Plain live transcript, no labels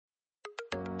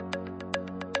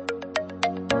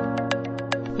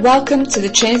Welcome to the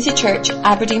Trinity Church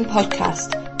Aberdeen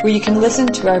podcast, where you can listen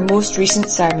to our most recent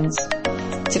sermons.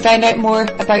 To find out more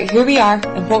about who we are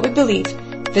and what we believe,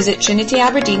 visit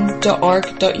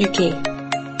trinityaberdeen.org.uk.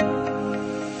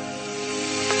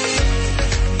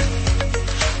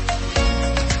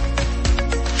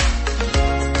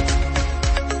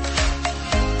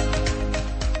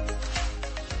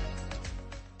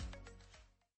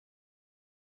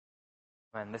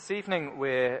 And this evening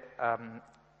we're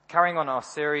carrying on our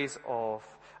series of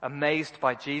Amazed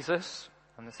by Jesus.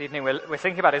 And this evening we're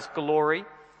thinking about His glory.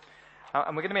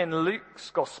 And we're going to be in Luke's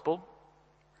Gospel,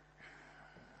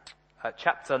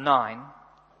 chapter 9.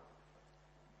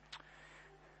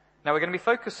 Now we're going to be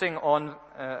focusing on,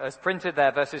 as printed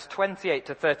there, verses 28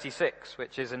 to 36,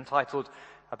 which is entitled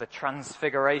The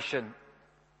Transfiguration.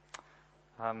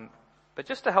 But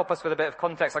just to help us with a bit of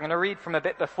context, I'm going to read from a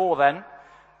bit before then.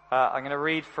 I'm going to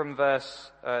read from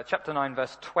chapter 9,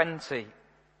 verse 20.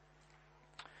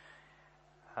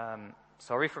 So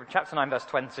I'll read from chapter 9, verse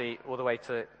 20, all the way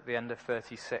to the end of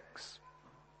 36.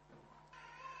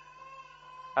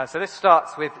 So this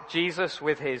starts with Jesus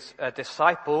with his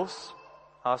disciples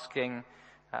asking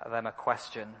them a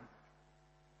question.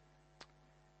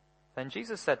 Then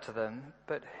Jesus said to them,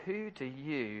 "But who do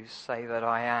you say that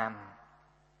I am?"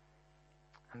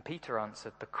 And Peter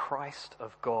answered, "The Christ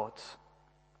of God."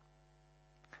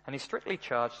 And he strictly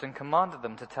charged and commanded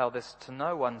them to tell this to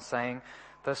no one, saying,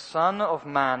 "The Son of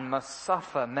Man must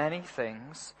suffer many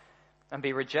things, and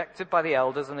be rejected by the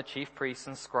elders and the chief priests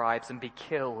and scribes, and be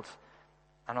killed,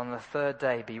 and on the third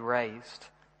day be raised."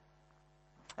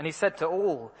 And he said to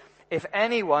all, "If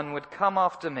anyone would come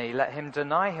after me, let him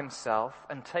deny himself,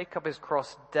 and take up his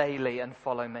cross daily and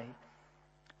follow me.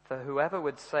 For whoever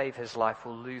would save his life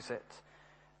will lose it,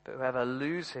 but whoever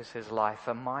loses his life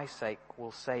for my sake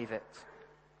will save it.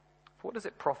 What does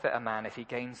it profit a man if he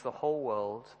gains the whole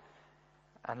world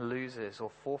and loses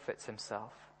or forfeits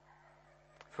himself?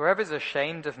 For whoever is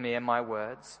ashamed of me and my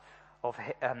words, of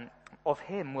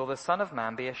him will the Son of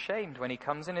Man be ashamed when he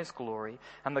comes in his glory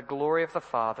and the glory of the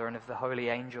Father and of the holy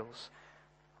angels.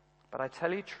 But I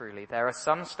tell you truly, there are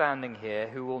some standing here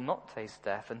who will not taste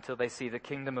death until they see the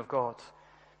kingdom of God."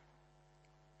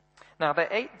 Now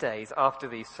about 8 days after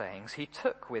these sayings, he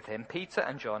took with him Peter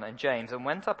and John and James and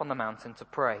went up on the mountain to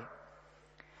pray.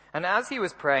 And as he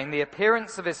was praying, the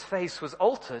appearance of his face was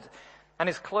altered, and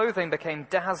his clothing became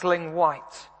dazzling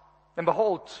white. And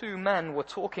behold, 2 men were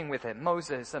talking with him,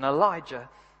 Moses and Elijah,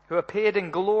 who appeared in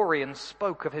glory and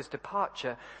spoke of his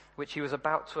departure, which he was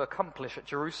about to accomplish at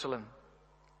Jerusalem.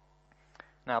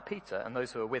 Now Peter and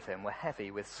those who were with him were heavy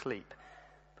with sleep.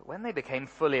 But when they became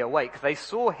fully awake, they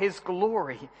saw his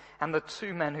glory and the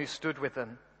 2 men who stood with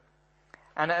them.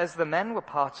 And as the men were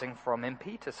parting from him,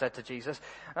 Peter said to Jesus,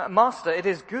 "Master, it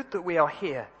is good that we are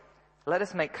here. Let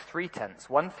us make 3 tents,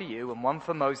 one for you and one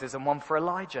for Moses and one for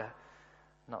Elijah,"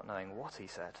 not knowing what he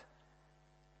said.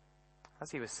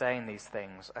 As he was saying these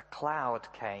things, a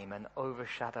cloud came and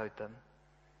overshadowed them.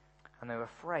 And they were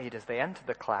afraid as they entered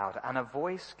the cloud, and a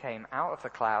voice came out of the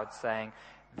cloud saying,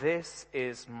 "This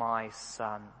is my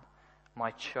Son,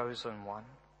 my chosen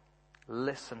one.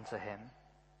 Listen to him."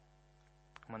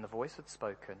 When the voice had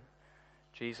spoken,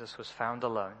 Jesus was found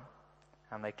alone,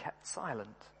 and they kept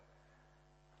silent.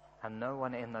 And no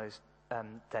one in those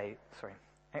and they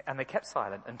kept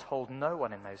silent and told no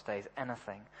one in those days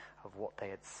anything of what they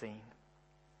had seen.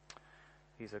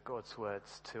 These are God's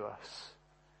words to us.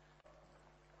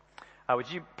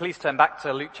 Would you please turn back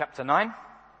to Luke chapter 9?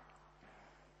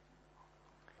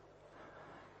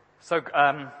 So,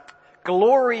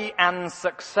 glory and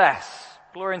success.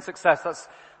 Glory and success, that's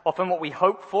often what we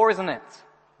hope for, isn't it?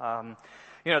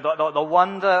 The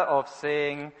wonder of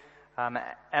seeing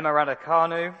Emma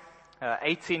Raducanu,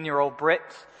 18-year-old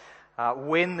Brit,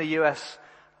 win the US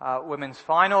women's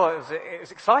final. It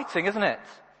was exciting, isn't it?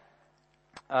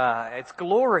 It's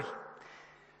glory.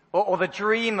 Or the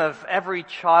dream of every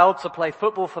child to play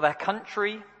football for their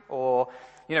country, or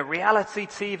reality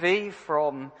TV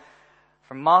from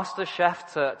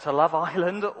MasterChef to Love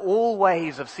Island, all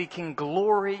ways of seeking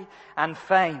glory and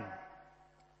fame.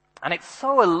 And it's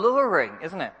so alluring,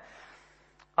 isn't it?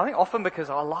 I think often because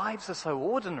our lives are so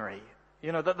ordinary.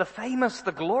 The famous,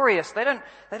 the glorious, they don't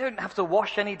have to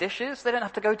wash any dishes, they don't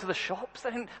have to go to the shops,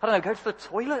 they don't, go to the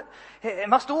toilet. It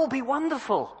must all be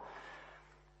wonderful.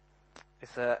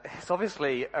 It's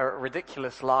obviously a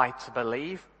ridiculous lie to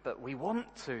believe, but we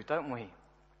want to, don't we?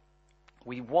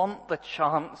 We want the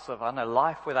chance of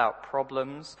life without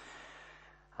problems,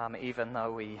 even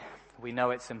though we know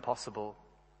it's impossible.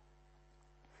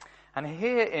 And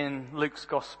here in Luke's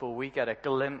Gospel, we get a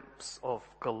glimpse of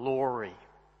glory.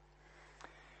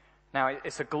 Now,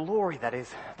 it's a glory that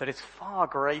is far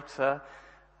greater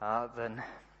than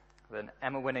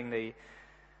Emma winning the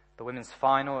women's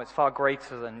final. It's far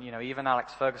greater than, even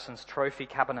Alex Ferguson's trophy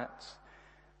cabinets.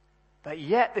 But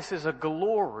yet this is a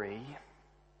glory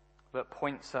that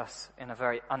points us in a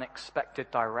very unexpected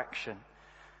direction,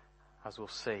 as we'll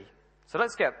see. So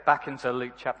let's get back into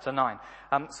Luke chapter 9.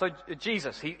 So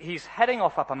Jesus, he's heading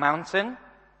off up a mountain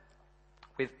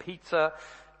with Peter,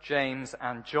 James,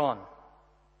 and John.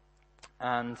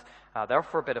 And they're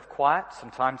off for a bit of quiet,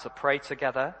 some time to pray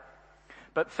together.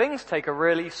 But things take a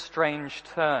really strange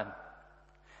turn.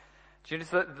 Do you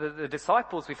know the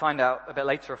disciples, we find out a bit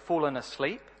later, have fallen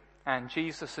asleep, and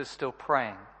Jesus is still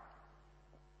praying.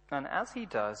 And as he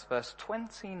does, verse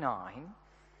 29,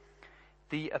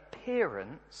 the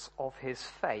appearance of his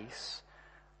face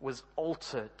was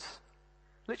altered.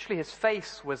 Literally, his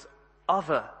face was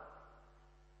other.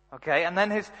 Okay, and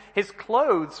then his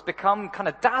clothes become kind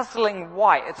of dazzling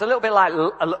white. It's a little bit like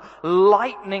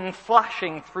lightning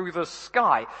flashing through the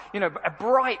sky.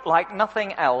 Bright like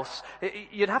nothing else.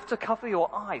 You'd have to cover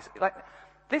your eyes. Like,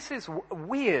 this is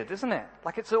weird, isn't it?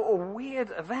 Like, it's a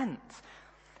weird event.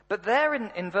 But there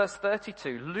in verse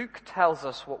 32, Luke tells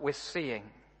us what we're seeing.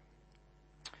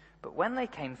 But when they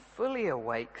came fully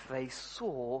awake, they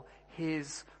saw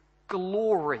his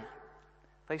glory.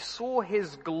 They saw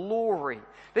his glory.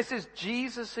 This is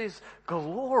Jesus'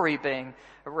 glory being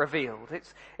revealed.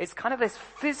 It's kind of this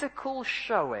physical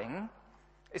showing.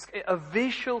 It's a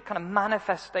visual kind of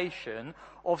manifestation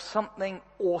of something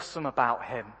awesome about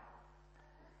him.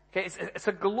 Okay, it's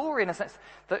a glory in a sense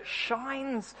that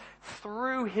shines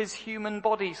through his human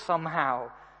body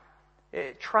somehow.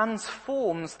 It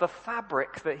transforms the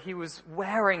fabric that he was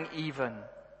wearing even.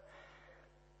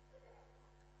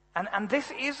 And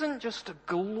this isn't just a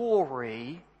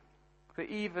glory that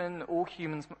even all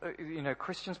humans,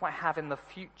 Christians might have in the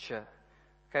future.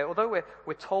 Okay, although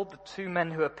we're told the two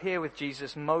men who appear with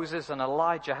Jesus, Moses and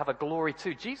Elijah, have a glory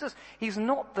too. Jesus, he's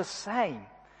not the same.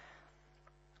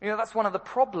 That's one of the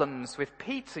problems with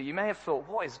Peter. You may have thought,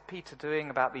 what is Peter doing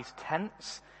about these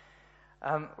tents?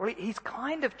 Well, he's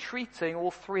kind of treating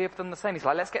all three of them the same. He's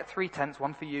like, let's get 3 tents,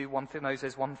 one for you, one for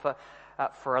Moses, one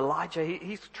for Elijah.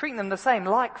 He's treating them the same,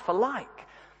 like for like.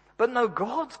 But no,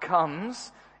 God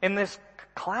comes in this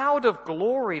cloud of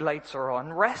glory later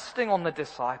on, resting on the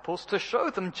disciples to show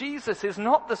them Jesus is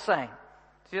not the same.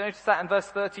 Do you notice that in verse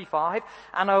 35?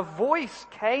 And a voice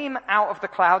came out of the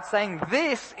cloud saying,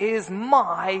 "This is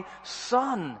my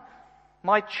son,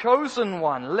 my chosen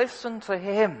one. Listen to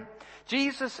him."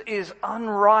 Jesus is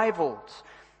unrivaled.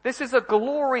 This is a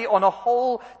glory on a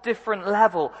whole different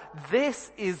level.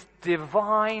 This is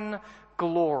divine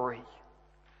glory.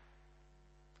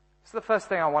 So the first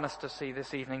thing I want us to see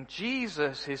this evening,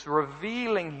 Jesus is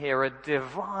revealing here a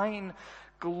divine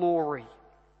glory.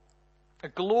 A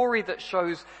glory that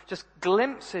shows just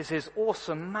glimpses his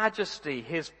awesome majesty,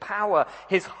 his power,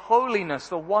 his holiness,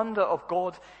 the wonder of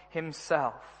God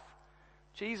himself.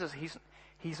 Jesus,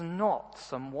 he's not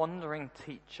some wandering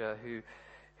teacher who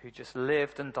just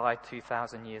lived and died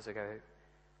 2,000 years ago.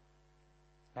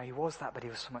 No, he was that, but he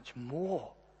was so much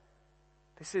more.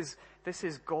 This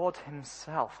is God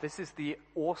himself. This is the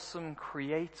awesome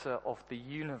creator of the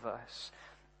universe,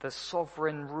 the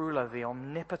sovereign ruler, the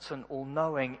omnipotent,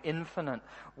 all-knowing, infinite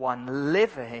one,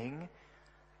 living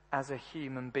as a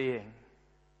human being.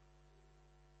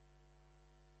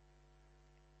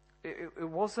 It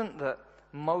wasn't that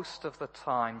most of the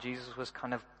time Jesus was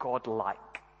kind of God-like.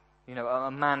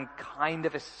 A man kind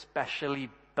of especially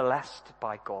blessed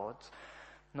by God.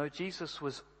 No, Jesus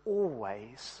was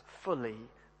always fully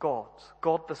God.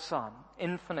 God the Son,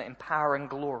 infinite in power and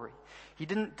glory. He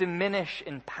didn't diminish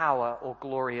in power or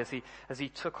glory as he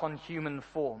took on human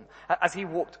form. As he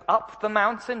walked up the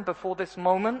mountain before this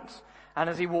moment, and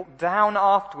as he walked down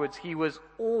afterwards, he was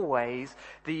always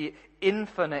the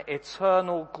infinite,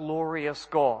 eternal, glorious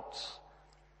God.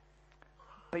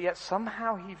 But yet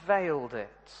somehow he veiled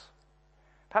it.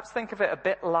 Perhaps think of it a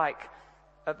bit like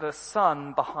the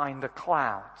sun behind the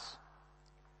clouds.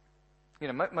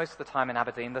 Most of the time in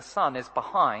Aberdeen, the sun is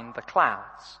behind the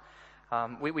clouds.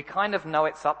 We kind of know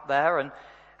it's up there,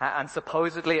 and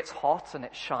supposedly it's hot and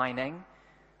it's shining,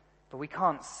 but we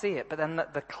can't see it. But then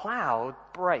the cloud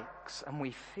breaks and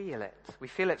we feel it. We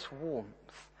feel its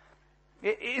warmth.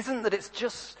 It isn't that it's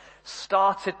just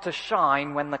started to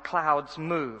shine when the clouds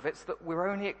move. It's that we're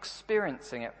only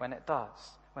experiencing it when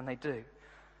they do.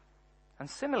 And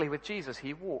similarly with Jesus,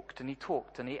 he walked and he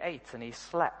talked and he ate and he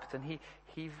slept and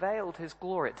he veiled his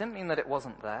glory. It didn't mean that it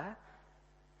wasn't there.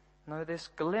 No, this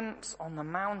glimpse on the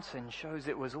mountain shows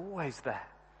it was always there.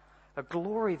 a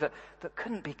glory that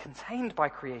couldn't be contained by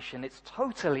creation. It's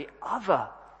totally other.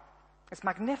 It's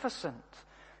magnificent.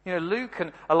 You know, Luke,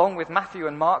 and along with Matthew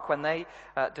and Mark, when they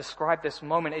describe this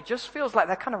moment, it just feels like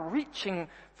they're kind of reaching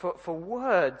for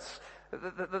words,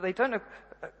 that they don't know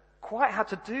quite how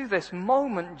to do this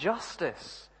moment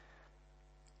justice.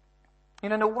 You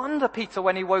know, no wonder Peter,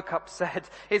 when he woke up, said,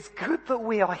 "It's good that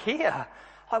we are here."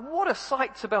 Like, what a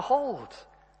sight to behold.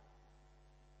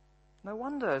 No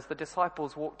wonder as the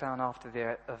disciples walked down after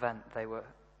the event, they were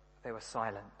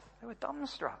silent. They were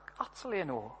dumbstruck, utterly in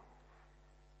awe.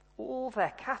 All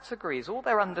their categories, all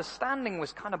their understanding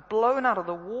was kind of blown out of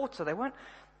the water. They weren't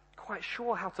quite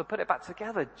sure how to put it back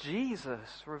together.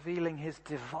 Jesus revealing his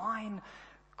divine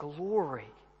glory.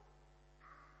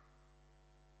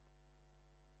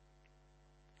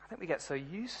 I think we get so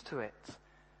used to it,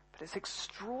 but it's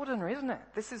extraordinary, isn't it?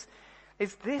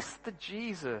 Is this the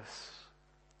Jesus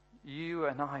you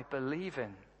and I believe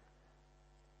in?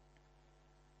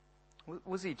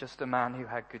 Was he just a man who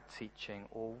had good teaching,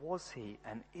 or was he,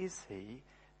 and is he,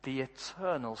 the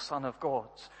eternal Son of God,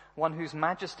 one whose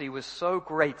majesty was so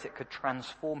great it could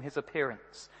transform his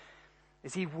appearance?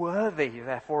 Is he worthy,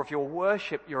 therefore, of your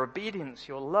worship, your obedience,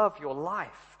 your love, your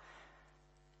life?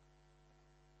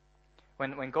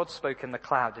 When God spoke in the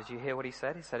cloud, did you hear what he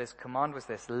said? He said his command was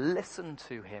this: listen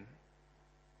to him.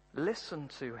 Listen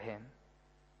to him.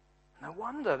 No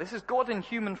wonder, this is God in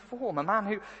human form, a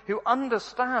man who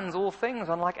understands all things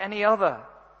unlike any other.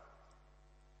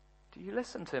 Do you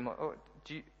listen to him, or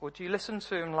do you listen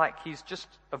to him like he's just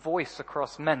a voice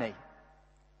across many?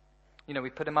 You know, we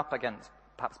put him up against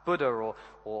perhaps Buddha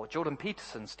or Jordan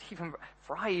Peterson, Stephen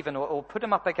Fry even, or put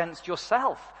him up against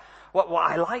yourself. Well,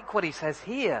 I like what he says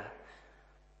here,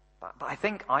 but I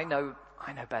think I know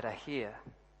better here.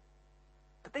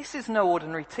 But this is no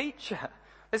ordinary teacher.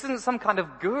 This isn't some kind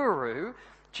of guru.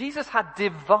 Jesus had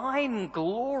divine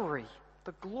glory,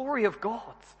 the glory of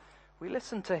God. We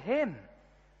listen to him.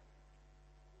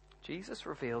 Jesus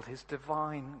revealed his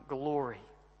divine glory.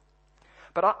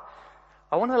 But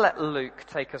I want to let Luke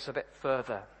take us a bit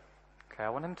further. Okay, I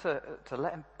want him to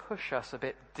let him push us a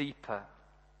bit deeper.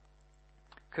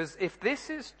 Because if this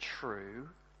is true,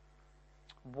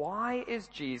 why is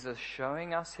Jesus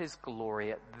showing us his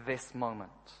glory at this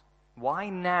moment? Why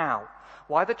now?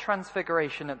 Why the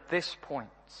transfiguration at this point?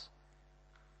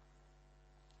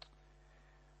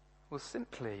 Well,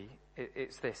 simply,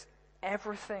 it's this.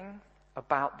 Everything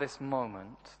about this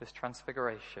moment, this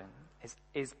transfiguration,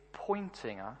 is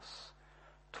pointing us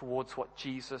towards what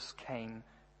Jesus came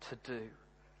to do.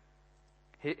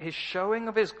 His showing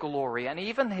of his glory, and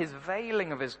even his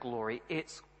veiling of his glory,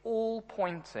 it's all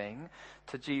pointing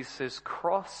to Jesus'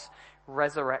 cross,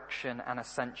 resurrection, and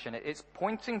ascension. It's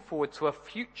pointing forward to a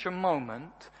future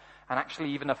moment, and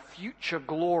actually even a future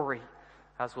glory,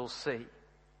 as we'll see.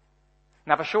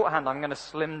 Now, for shorthand, I'm going to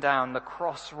slim down the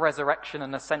cross, resurrection,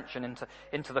 and ascension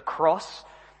into the cross.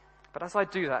 But as I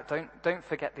do that, don't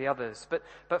forget the others.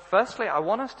 But firstly, I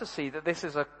want us to see that this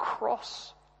is a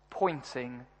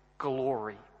cross-pointing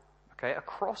glory. Okay, a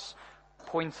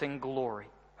cross-pointing glory.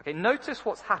 Okay, notice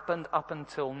what's happened up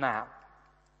until now.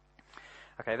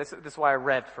 Okay, this is why I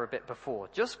read for a bit before.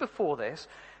 Just before this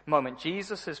moment,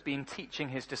 Jesus has been teaching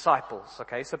his disciples.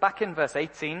 Okay, so back in verse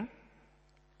 18,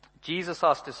 Jesus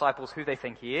asked disciples who they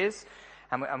think he is,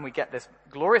 and we get this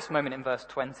glorious moment in verse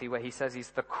 20 where he says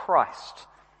he's the Christ.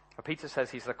 Or Peter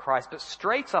says he's the Christ, but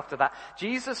straight after that,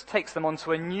 Jesus takes them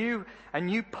onto a new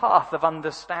path of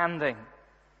understanding.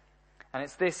 And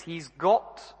it's this: he's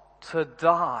got to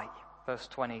die, verse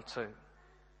 22.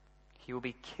 He will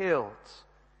be killed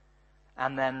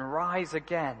and then rise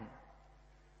again.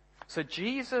 So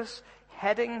Jesus,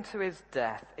 heading to his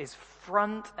death, is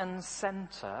front and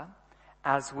center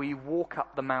as we walk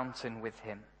up the mountain with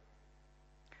him.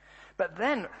 But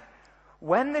then,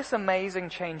 when this amazing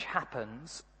change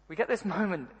happens, we get this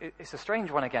moment. It's a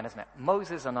strange one again, isn't it?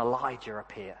 Moses and Elijah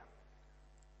appear.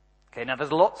 Okay, now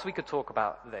there's lots we could talk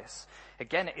about this.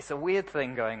 Again, it's a weird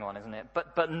thing going on, isn't it?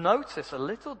 But notice a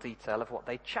little detail of what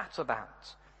they chat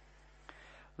about.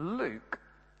 Luke,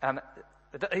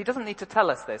 he doesn't need to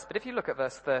tell us this, but if you look at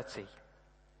verse 30,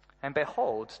 and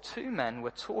behold, two men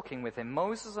were talking with him,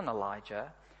 Moses and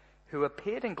Elijah, who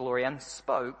appeared in glory and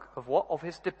spoke of what? Of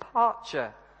his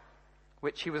departure,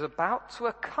 which he was about to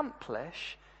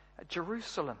accomplish at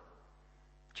Jerusalem.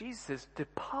 Jesus'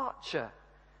 departure.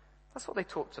 That's what they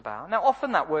talked about. Now,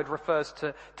 often that word refers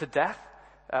to death.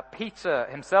 Peter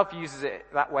himself uses it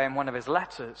that way in one of his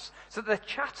letters. So they're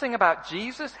chatting about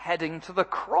Jesus heading to the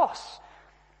cross.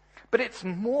 But it's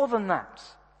more than that.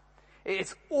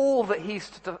 It's all that he's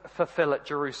to fulfill at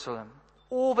Jerusalem.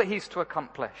 All that he's to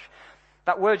accomplish.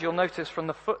 That word you'll notice from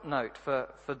the footnote for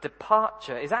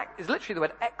departure is literally the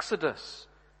word exodus.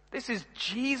 This is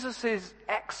Jesus'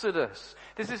 exodus.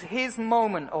 This is his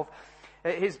moment of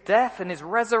his death and his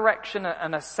resurrection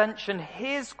and ascension,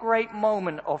 his great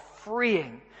moment of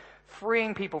freeing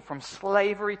people from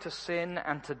slavery to sin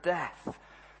and to death.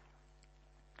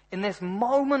 In this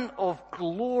moment of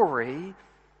glory,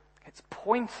 it's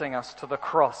pointing us to the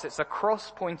cross. It's a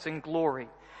cross-pointing glory.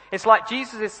 It's like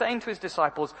Jesus is saying to his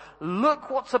disciples, look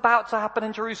what's about to happen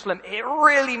in Jerusalem. It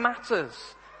really matters.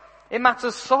 It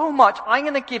matters so much. I'm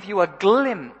going to give you a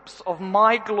glimpse of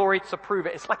my glory to prove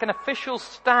it. It's like an official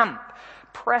stamp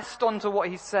pressed onto what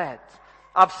he said.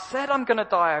 I've said I'm going to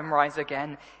die and rise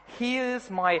again. Here's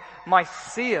my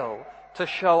seal to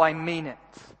show I mean it.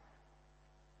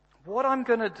 What I'm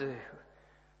going to do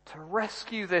to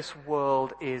rescue this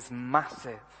world is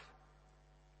massive.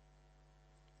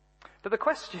 But the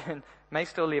question may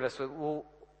still leave us with, well,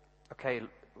 okay,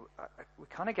 we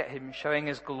kind of get him showing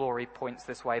his glory points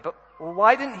this way, but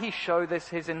why didn't he show this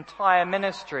his entire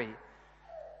ministry?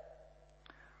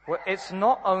 Well, it's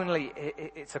not only,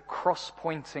 it's a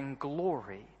cross-pointing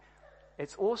glory,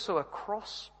 it's also a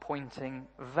cross-pointing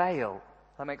veil.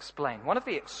 Let me explain. One of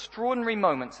the extraordinary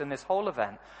moments in this whole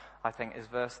event, I think, is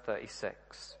verse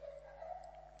 36.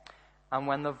 And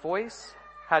when the voice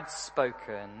had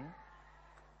spoken,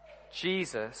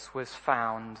 Jesus was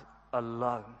found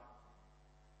alone.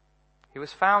 He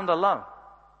was found alone.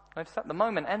 Notice that the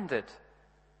moment ended.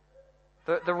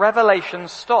 The revelation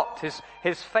stopped.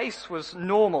 His face was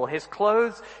normal. His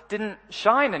clothes didn't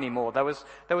shine anymore. There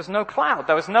was no cloud.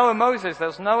 There was no Moses. There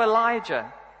was no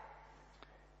Elijah.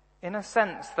 In a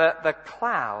sense, the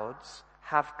clouds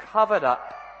have covered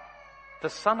up the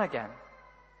sun again.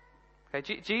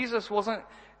 Okay, Jesus wasn't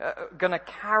going to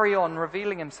carry on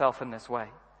revealing himself in this way.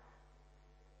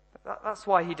 That's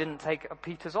why he didn't take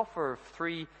Peter's offer of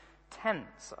 3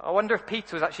 tents. I wonder if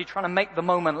Peter was actually trying to make the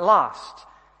moment last.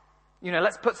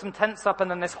 Let's put some tents up and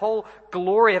then this whole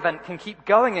glory event can keep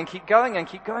going and keep going and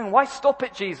keep going. Why stop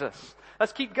it, Jesus?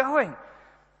 Let's keep going.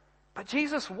 But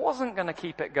Jesus wasn't going to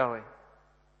keep it going.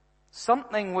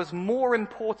 Something was more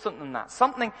important than that.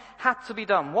 Something had to be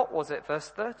done. What was it? Verse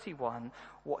 31,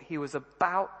 what he was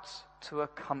about to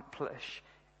accomplish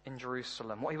in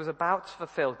Jerusalem, what he was about to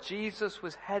fulfill. Jesus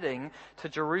was heading to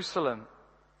Jerusalem.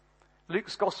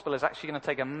 Luke's gospel is actually going to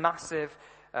take a massive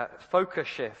focus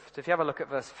shift. If you have a look at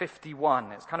verse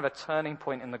 51, it's kind of a turning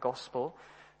point in the gospel.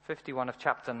 51 of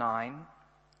chapter 9.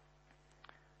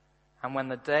 And when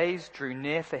the days drew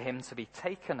near for him to be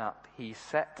taken up, he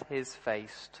set his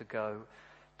face to go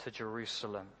to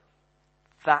Jerusalem.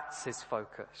 That's his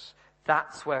focus.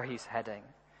 That's where he's heading.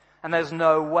 And there's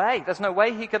no way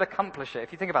he could accomplish it,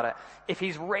 if you think about it, if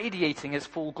he's radiating his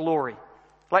full glory.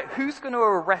 Like, who's going to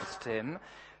arrest him?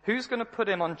 Who's going to put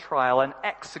him on trial and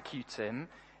execute him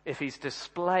if he's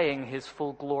displaying his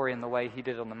full glory in the way he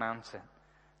did on the mountain?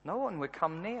 No one would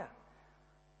come near.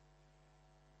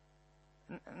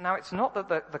 Now, it's not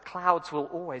that the clouds will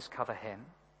always cover him.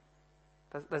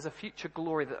 There's a future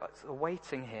glory that's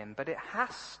awaiting him, but it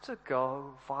has to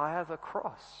go via the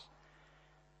cross.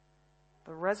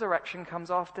 The resurrection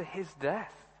comes after his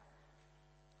death.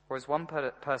 Or as one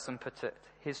person put it,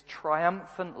 his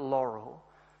triumphant laurel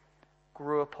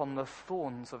grew upon the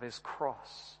thorns of his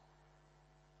cross.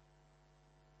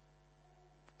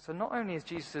 So not only is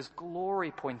Jesus'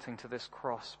 glory pointing to this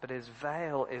cross, but his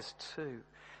veil is too.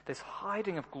 This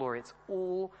hiding of glory, it's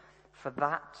all for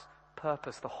that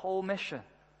purpose. The whole mission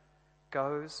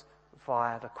goes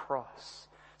via the cross.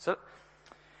 So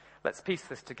let's piece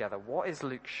this together. What is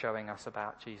Luke showing us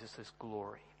about Jesus'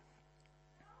 glory?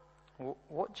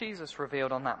 What Jesus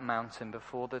revealed on that mountain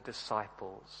before the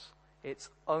disciples, it's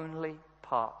only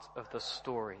part of the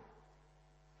story.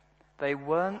 They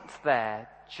weren't there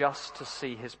just to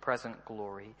see his present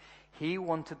glory. He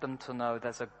wanted them to know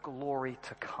there's a glory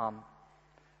to come,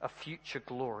 a future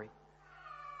glory.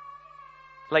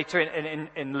 Later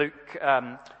in Luke,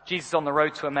 Jesus is on the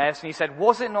road to Emmaus, and he said,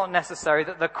 was it not necessary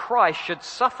that the Christ should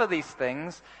suffer these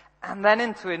things and then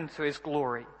enter into his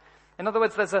glory? In other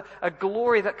words, there's a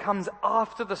glory that comes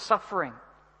after the suffering.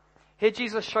 Here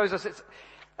Jesus shows us it's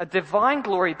a divine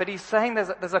glory, but he's saying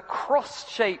there's a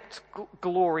cross-shaped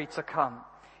glory to come.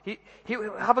 He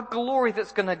will have a glory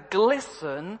that's going to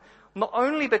glisten, not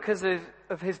only because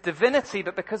of his divinity,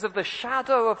 but because of the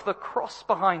shadow of the cross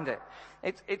behind it.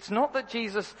 It's not that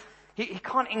Jesus, he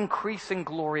can't increase in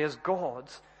glory as God.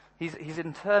 He's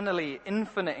internally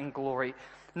infinite in glory.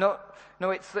 No,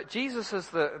 it's that Jesus is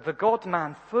the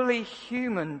God-man, fully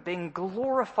human, being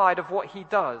glorified of what he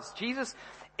does. Jesus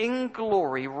in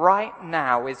glory right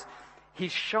now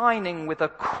he's shining with a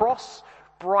cross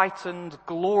brightened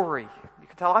glory. You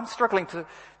can tell I'm struggling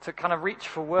to kind of reach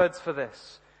for words for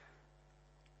this.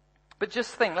 But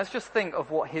let's just think of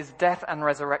what his death and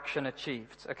resurrection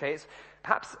achieved. Okay, it's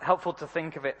perhaps helpful to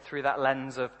think of it through that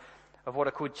lens of what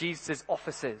are called Jesus'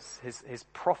 offices, his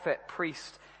prophet,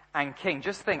 priest, and king.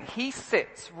 Just think, he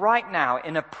sits right now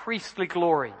in a priestly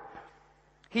glory.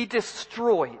 He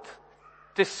destroyed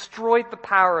the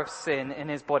power of sin in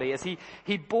his body. As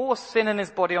he bore sin in his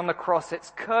body on the cross,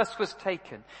 its curse was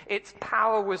taken. Its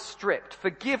power was stripped.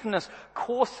 Forgiveness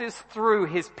courses through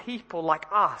his people like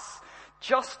us.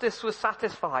 Justice was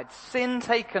satisfied. Sin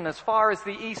taken as far as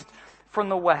the east from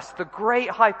the west. The great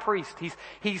high priest,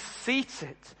 he's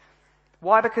seated.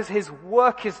 Why? Because his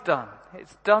work is done.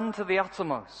 It's done to the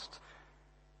uttermost.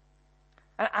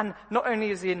 And not only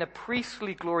is he in a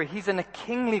priestly glory, he's in a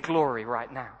kingly glory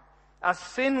right now. As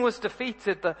sin was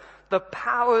defeated, the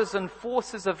powers and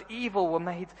forces of evil were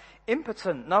made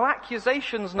impotent. No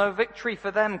accusations, no victory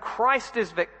for them. Christ is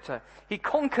victor. He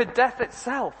conquered death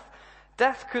itself.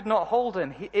 Death could not hold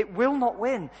him. It will not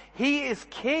win. He is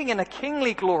king in a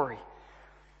kingly glory.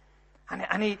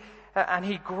 And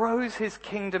he grows his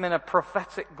kingdom in a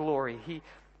prophetic glory.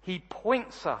 He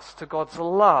points us to God's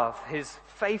love, his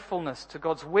faithfulness, to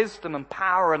God's wisdom and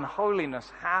power and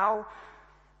holiness. How?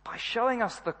 By showing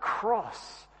us the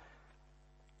cross.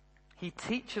 He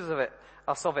teaches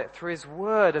us of it through his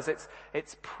word as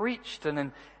it's preached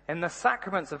and in the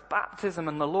sacraments of baptism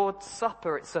and the Lord's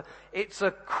Supper. It's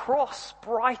a cross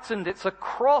brightened, it's a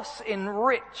cross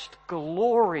enriched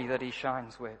glory that he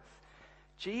shines with.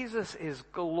 Jesus is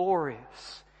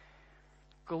glorious.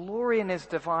 Glory in his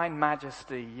divine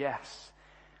majesty, yes,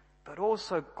 but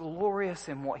also glorious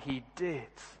in what he did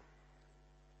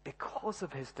because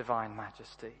of his divine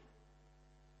majesty.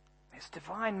 His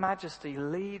divine majesty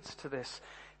leads to this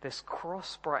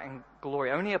cross-brightened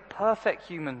glory. Only a perfect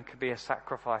human could be a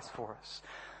sacrifice for us.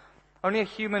 Only a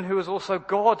human who is also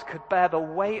God could bear the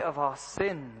weight of our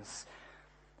sins,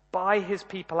 buy his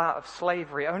people out of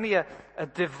slavery. Only a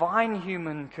divine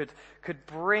human could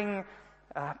bring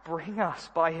us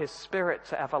by his Spirit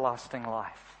to everlasting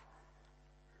life.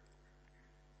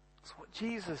 So what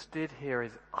Jesus did here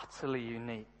is utterly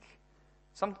unique.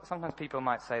 Sometimes people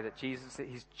might say that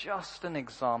he's just an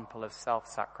example of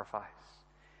self-sacrifice.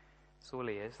 That's all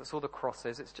he is. That's all the cross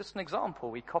is. It's just an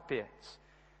example. We copy it.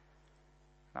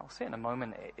 Now we'll see in a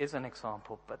moment it is an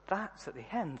example, but that's at the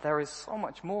end. There is so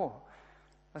much more.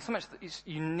 There's so much that is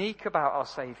unique about our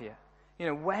Savior. You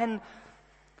know,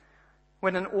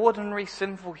 when an ordinary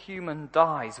sinful human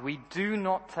dies, we do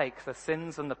not take the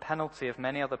sins and the penalty of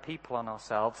many other people on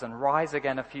ourselves and rise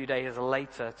again a few days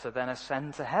later to then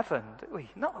ascend to heaven, do we?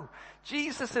 No.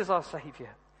 Jesus is our Savior.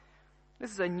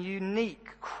 This is a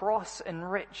unique,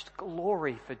 cross-enriched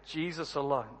glory for Jesus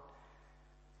alone.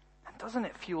 And doesn't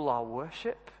it fuel our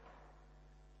worship?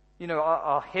 You know,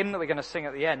 our hymn that we're going to sing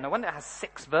at the end, no wonder it has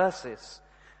 6 verses.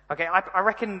 Okay, I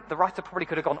reckon the writer probably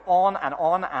could have gone on and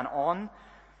on and on.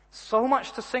 So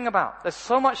much to sing about. There's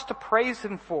so much to praise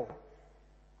him for.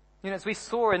 You know, as we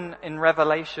saw in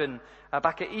Revelation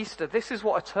back at Easter, this is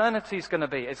what eternity is going to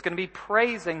be. It's going to be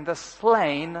praising the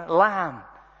slain Lamb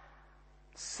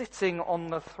sitting on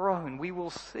the throne. We will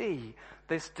see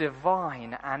this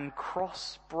divine and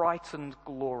cross-brightened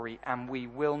glory, and we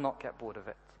will not get bored of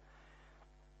it.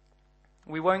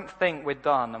 We won't think we're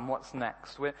done and what's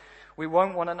next. We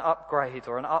won't want an upgrade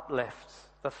or an uplift.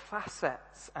 The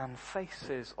facets and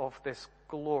faces of this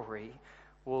glory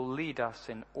will lead us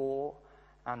in awe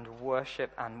and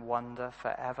worship and wonder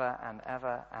forever and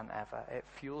ever and ever. It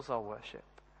fuels our worship.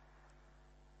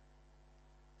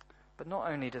 But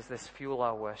not only does this fuel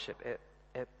our worship,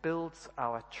 it builds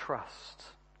our trust.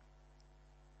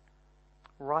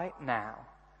 Right now,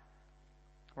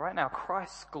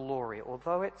 Christ's glory,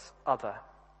 although it's other,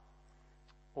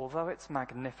 although it's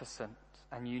magnificent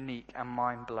and unique and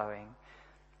mind-blowing,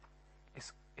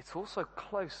 it's also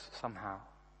close somehow.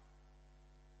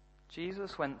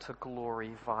 Jesus went to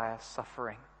glory via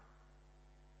suffering.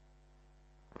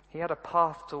 He had a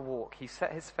path to walk. He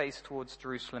set his face towards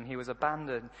Jerusalem. He was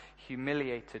abandoned,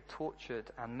 humiliated, tortured,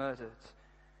 and murdered.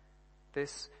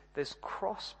 This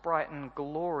cross-brightened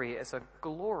glory is a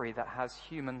glory that has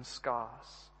human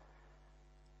scars.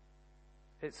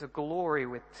 It's a glory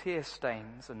with tear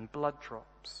stains and blood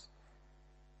drops.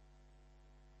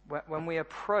 When we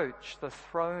approach the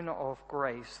throne of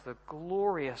grace, the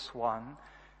glorious one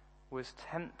was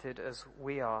tempted as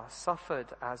we are, suffered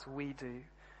as we do,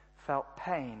 felt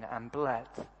pain and bled.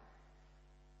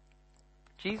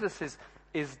 Jesus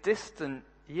is distant,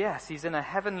 yes, he's in a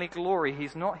heavenly glory.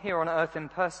 He's not here on earth in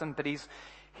person, but he's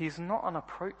not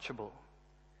unapproachable.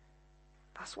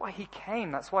 That's why he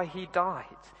came. That's why he died.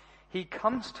 He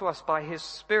comes to us by his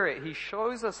Spirit. He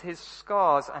shows us his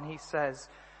scars and he says,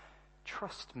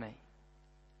 trust me.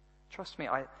 Trust me.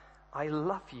 I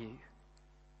love you.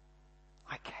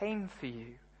 I came for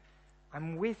you.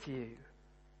 I'm with you.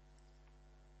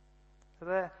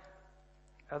 Are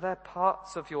there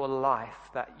parts of your life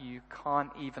that you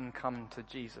can't even come to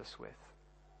Jesus with?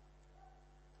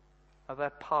 Are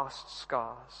there past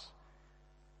scars,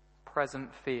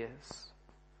 present fears,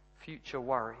 future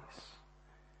worries?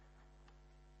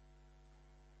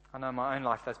 I know in my own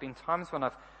life there's been times when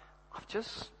I've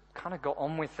just kind of got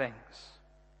on with things,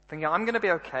 thinking I'm going to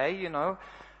be okay,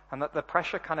 and that the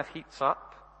pressure kind of heats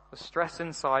up, the stress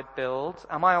inside builds.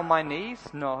 Am I on my knees?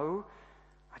 No.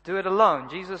 I do it alone.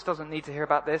 Jesus doesn't need to hear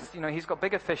about this. He's got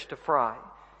bigger fish to fry.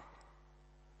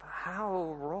 But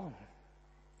how wrong?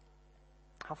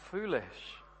 How foolish.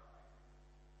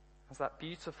 As that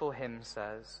beautiful hymn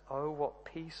says, oh, what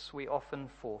peace we often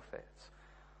forfeit.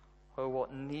 Oh,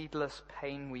 what needless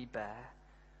pain we bear.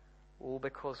 All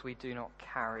because we do not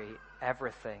carry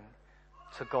everything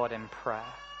to God in prayer.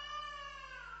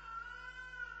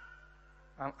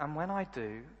 And when I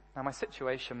do, now my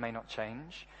situation may not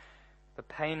change. The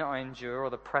pain I endure or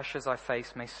the pressures I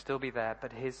face may still be there,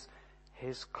 but his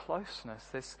closeness,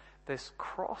 this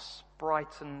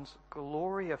cross-brightened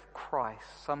glory of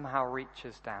Christ somehow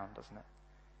reaches down, doesn't it?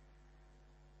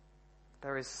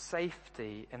 There is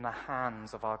safety in the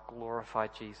hands of our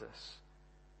glorified Jesus.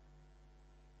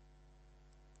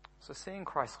 So seeing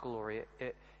Christ's glory,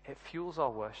 it fuels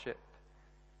our worship,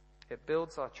 it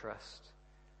builds our trust,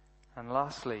 and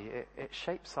lastly, it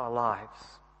shapes our lives.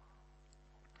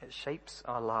 It shapes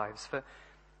our lives.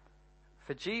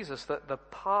 For Jesus, the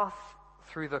path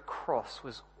through the cross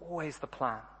was always the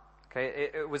plan. Okay,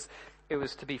 it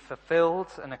was to be fulfilled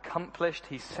and accomplished.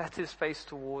 He set his face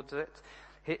towards it.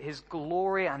 His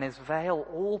glory and his veil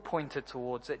all pointed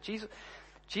towards it.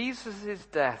 Jesus'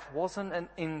 death wasn't an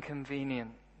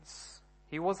inconvenience.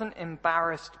 He wasn't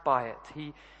embarrassed by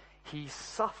it. He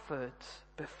suffered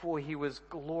before he was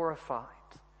glorified.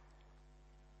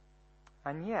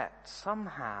 And yet,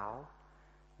 somehow,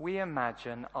 we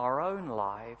imagine our own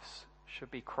lives should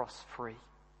be cross-free.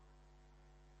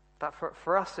 That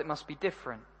for us it must be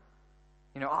different.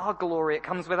 Our glory, it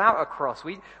comes without a cross.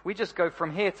 We just go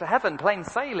from here to heaven, plain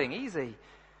sailing, easy.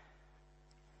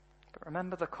 But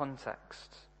remember the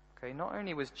context. Okay, not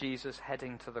only was Jesus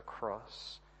heading to the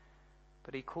cross,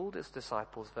 but he called his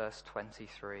disciples, verse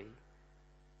 23,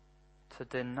 to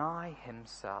deny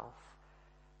himself,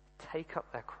 take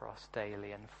up their cross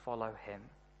daily and follow him.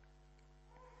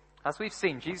 As we've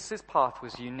seen, Jesus' path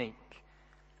was unique,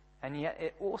 and yet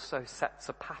it also sets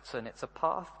a pattern. It's a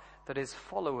path that his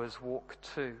followers walk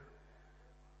too.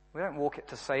 We don't walk it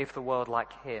to save the world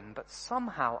like him, but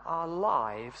somehow our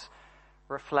lives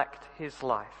reflect his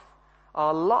life.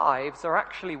 Our lives are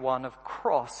actually one of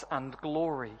cross and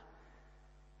glory,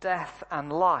 death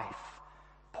and life,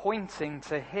 pointing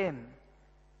to him.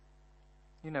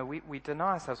 We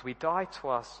deny ourselves, we die to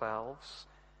ourselves,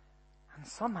 and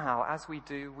somehow as we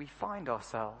do, we find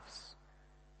ourselves.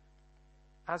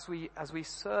 As we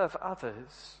serve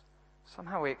others,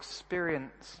 somehow we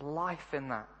experience life in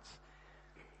that.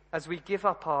 As we give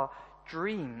up our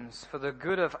dreams for the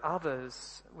good of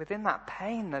others, within that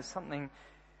pain there's something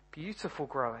beautiful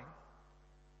growing.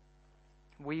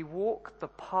 We walk the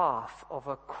path of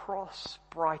a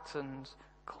cross-brightened,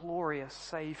 glorious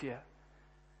Saviour.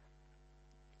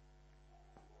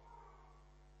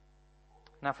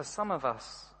 Now for some of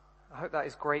us, I hope that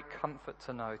is great comfort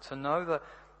to know that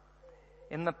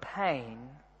in the pain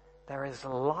there is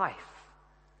life,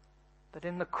 that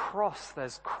in the cross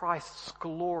there's Christ's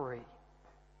glory.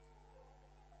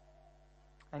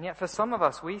 And yet for some of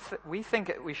us, we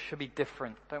think we should be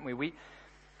different, don't we?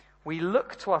 We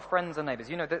look to our friends and neighbours.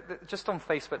 Just on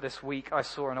Facebook this week, I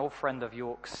saw an old friend of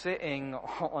York sitting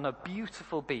on a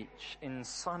beautiful beach in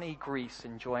sunny Greece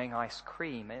enjoying ice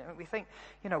cream. And we think,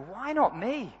 why not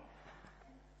me?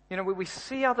 We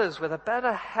see others with a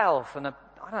better health and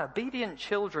obedient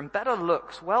children, better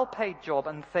looks, well-paid job,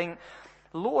 and think,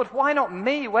 Lord, why not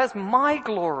me? Where's my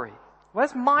glory?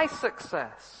 Where's my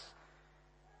success?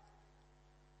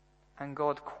 And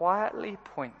God quietly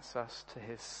points us to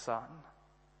his Son.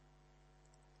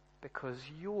 Because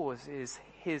yours is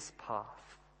his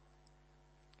path.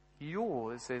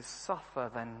 Yours is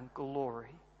suffer then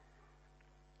glory.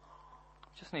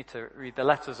 Just need to read the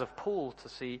letters of Paul to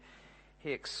see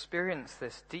he experienced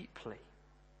this deeply.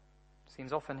 It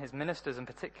seems often his ministers and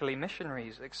particularly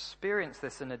missionaries experience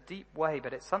this in a deep way,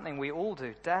 but it's something we all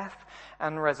do. Death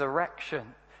and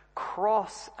resurrection.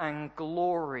 cross and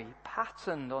glory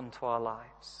patterned onto our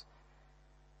lives.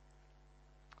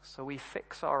 So we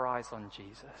fix our eyes on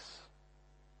Jesus.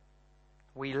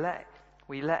 We let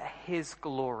his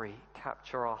glory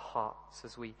capture our hearts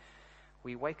as we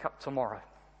wake up tomorrow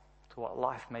to what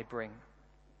life may bring.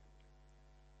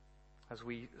 As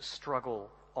we struggle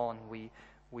on,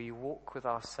 we walk with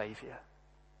our Savior.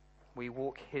 We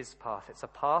walk his path. It's a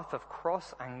path of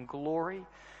cross and glory,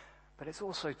 but it's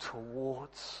also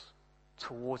towards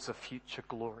a future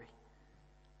glory.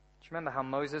 Do you remember how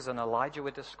Moses and Elijah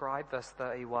were described? Verse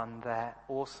 31 there,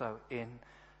 also in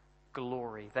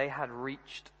glory. They had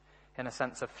reached, in a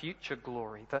sense, a future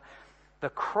glory. The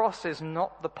cross is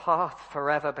not the path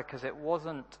forever because it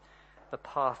wasn't the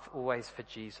path always for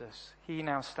Jesus. He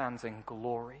now stands in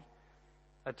glory,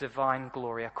 a divine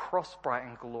glory, a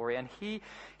cross-brightened glory, and he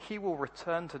will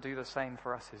return to do the same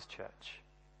for us, his church.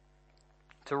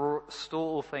 To restore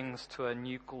all things to a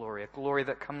new glory, a glory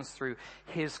that comes through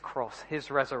his cross, his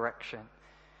resurrection.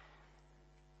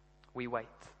 We wait,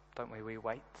 don't we? We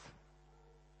wait.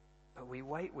 But we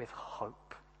wait with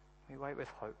hope. We wait with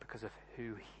hope because of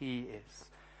who he is.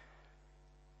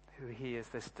 Who he is,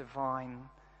 this divine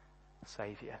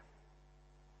Savior.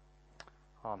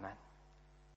 Amen.